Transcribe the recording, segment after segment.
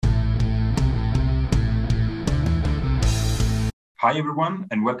Hi everyone,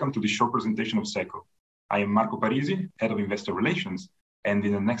 and welcome to this short presentation of SECO. I am Marco Parisi, Head of Investor Relations, and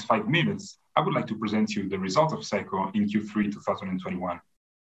in the next 5 minutes, I would like to present you the results of SECO in Q3 2021.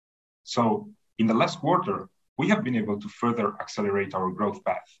 So, in the last quarter, we have been able to further accelerate our growth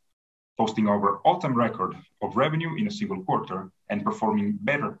path, posting our all-time record of revenue in a single quarter and performing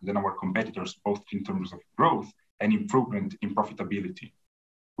better than our competitors both in terms of growth and improvement in profitability,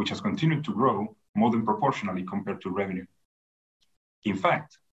 which has continued to grow more than proportionally compared to revenue. In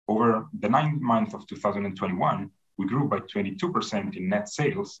fact, over the 9 months of 2021, we grew by 22% in net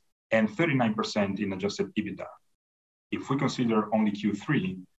sales and 39% in adjusted EBITDA. If we consider only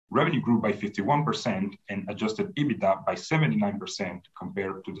Q3, revenue grew by 51% and adjusted EBITDA by 79%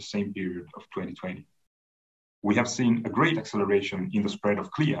 compared to the same period of 2020. We have seen a great acceleration in the spread of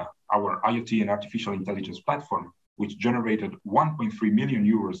Clea, our IoT and artificial intelligence platform, which generated 1.3 million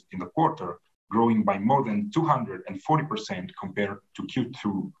euros in the quarter, growing by more than 240% compared to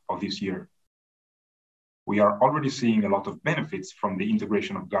Q2 of this year. We are already seeing a lot of benefits from the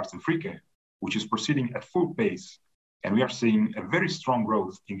integration of Garz & Fricke, which is proceeding at full pace, and we are seeing a very strong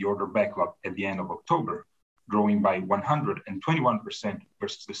growth in the order backlog at the end of October, growing by 121%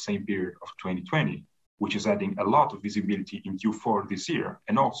 versus the same period of 2020, which is adding a lot of visibility in Q4 this year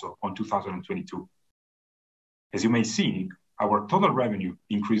and also on 2022. As you may see, our total revenue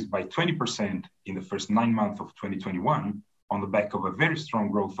increased by 20% in the first 9 months of 2021 on the back of a very strong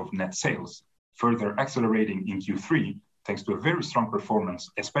growth of net sales, further accelerating in Q3 thanks to a very strong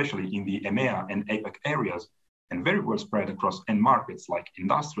performance, especially in the EMEA and APAC areas, and very well spread across end markets like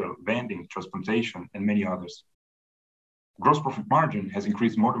industrial, vending, transportation, and many others. Gross profit margin has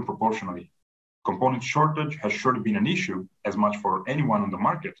increased more than proportionally. Component shortage has surely been an issue, as much for anyone on the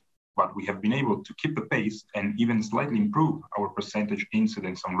market, but we have been able to keep the pace and even slightly improve our percentage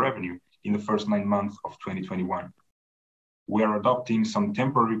incidence on revenue in the first 9 months of 2021. We are adopting some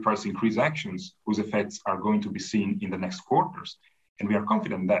temporary price increase actions whose effects are going to be seen in the next quarters, and we are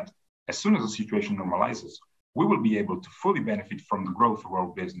confident that as soon as the situation normalizes, we will be able to fully benefit from the growth of our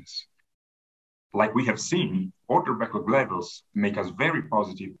business. Like we have seen, order backlog levels make us very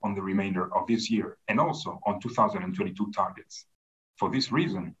positive on the remainder of this year and also on 2022 targets. For this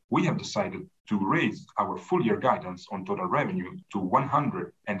reason, we have decided to raise our full year guidance on total revenue to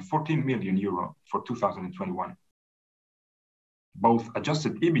 114 million euro for 2021. Both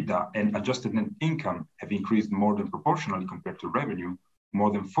adjusted EBITDA and adjusted net income have increased more than proportionally compared to revenue,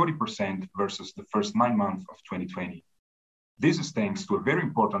 more than 40% versus the first 9 months of 2020. This is thanks to a very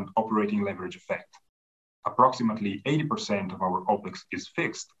important operating leverage effect. Approximately 80% of our OPEX is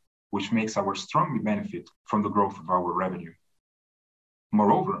fixed, which makes us strongly benefit from the growth of our revenue.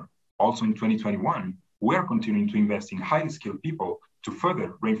 Moreover, also in 2021, we are continuing to invest in highly skilled people to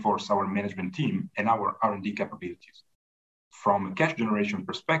further reinforce our management team and our R&D capabilities. From a cash generation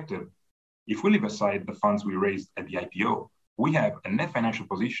perspective, if we leave aside the funds we raised at the IPO, we have a net financial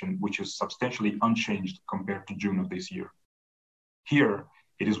position which is substantially unchanged compared to June of this year. Here,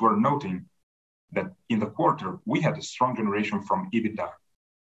 it is worth noting that in the quarter, we had a strong generation from EBITDA.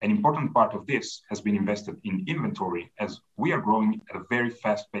 An important part of this has been invested in inventory as we are growing at a very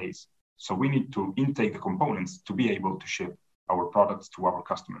fast pace, so we need to intake the components to be able to ship our products to our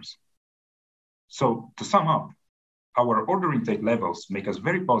customers. So, to sum up, our order intake levels make us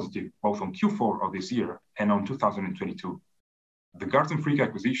very positive both on Q4 of this year and on 2022. The Garz & Fricke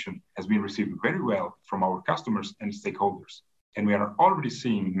acquisition has been received very well from our customers and stakeholders, and we are already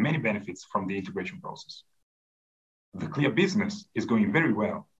seeing many benefits from the integration process. The Clea business is going very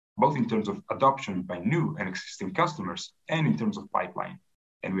well, both in terms of adoption by new and existing customers and in terms of pipeline,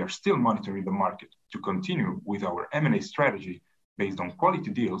 and we are still monitoring the market to continue with our M&A strategy based on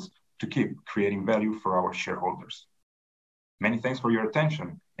quality deals to keep creating value for our shareholders. Many thanks for your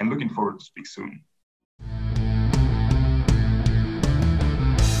attention and looking forward to speak soon.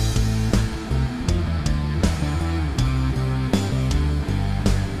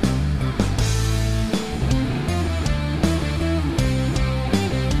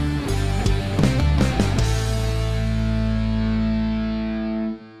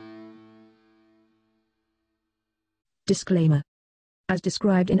 Disclaimer. As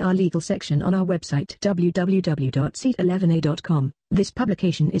described in our legal section on our website www.seat11a.com, this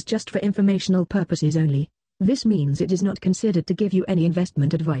publication is just for informational purposes only. This means it is not considered to give you any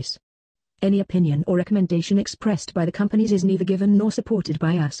investment advice. Any opinion or recommendation expressed by the companies is neither given nor supported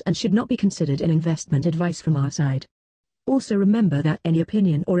by us and should not be considered an investment advice from our side. Also remember that any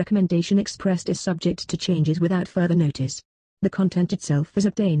opinion or recommendation expressed is subject to changes without further notice. The content itself is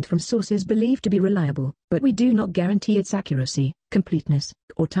obtained from sources believed to be reliable, but we do not guarantee its accuracy, completeness,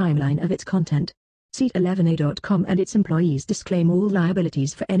 or timeline of its content. Seat11a.com and its employees disclaim all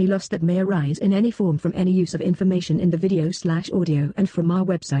liabilities for any loss that may arise in any form from any use of information in the video/audio and from our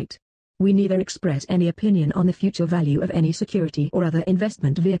website. We neither express any opinion on the future value of any security or other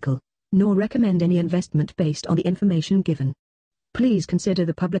investment vehicle, nor recommend any investment based on the information given. Please consider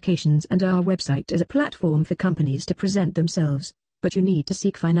the publications and our website as a platform for companies to present themselves, but you need to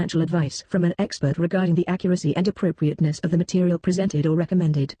seek financial advice from an expert regarding the accuracy and appropriateness of the material presented or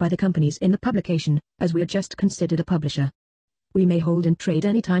recommended by the companies in the publication, as we are just considered a publisher. We may hold and trade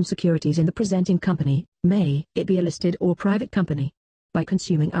anytime securities in the presenting company, may it be a listed or private company. By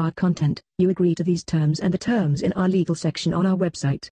consuming our content, you agree to these terms and the terms in our legal section on our website.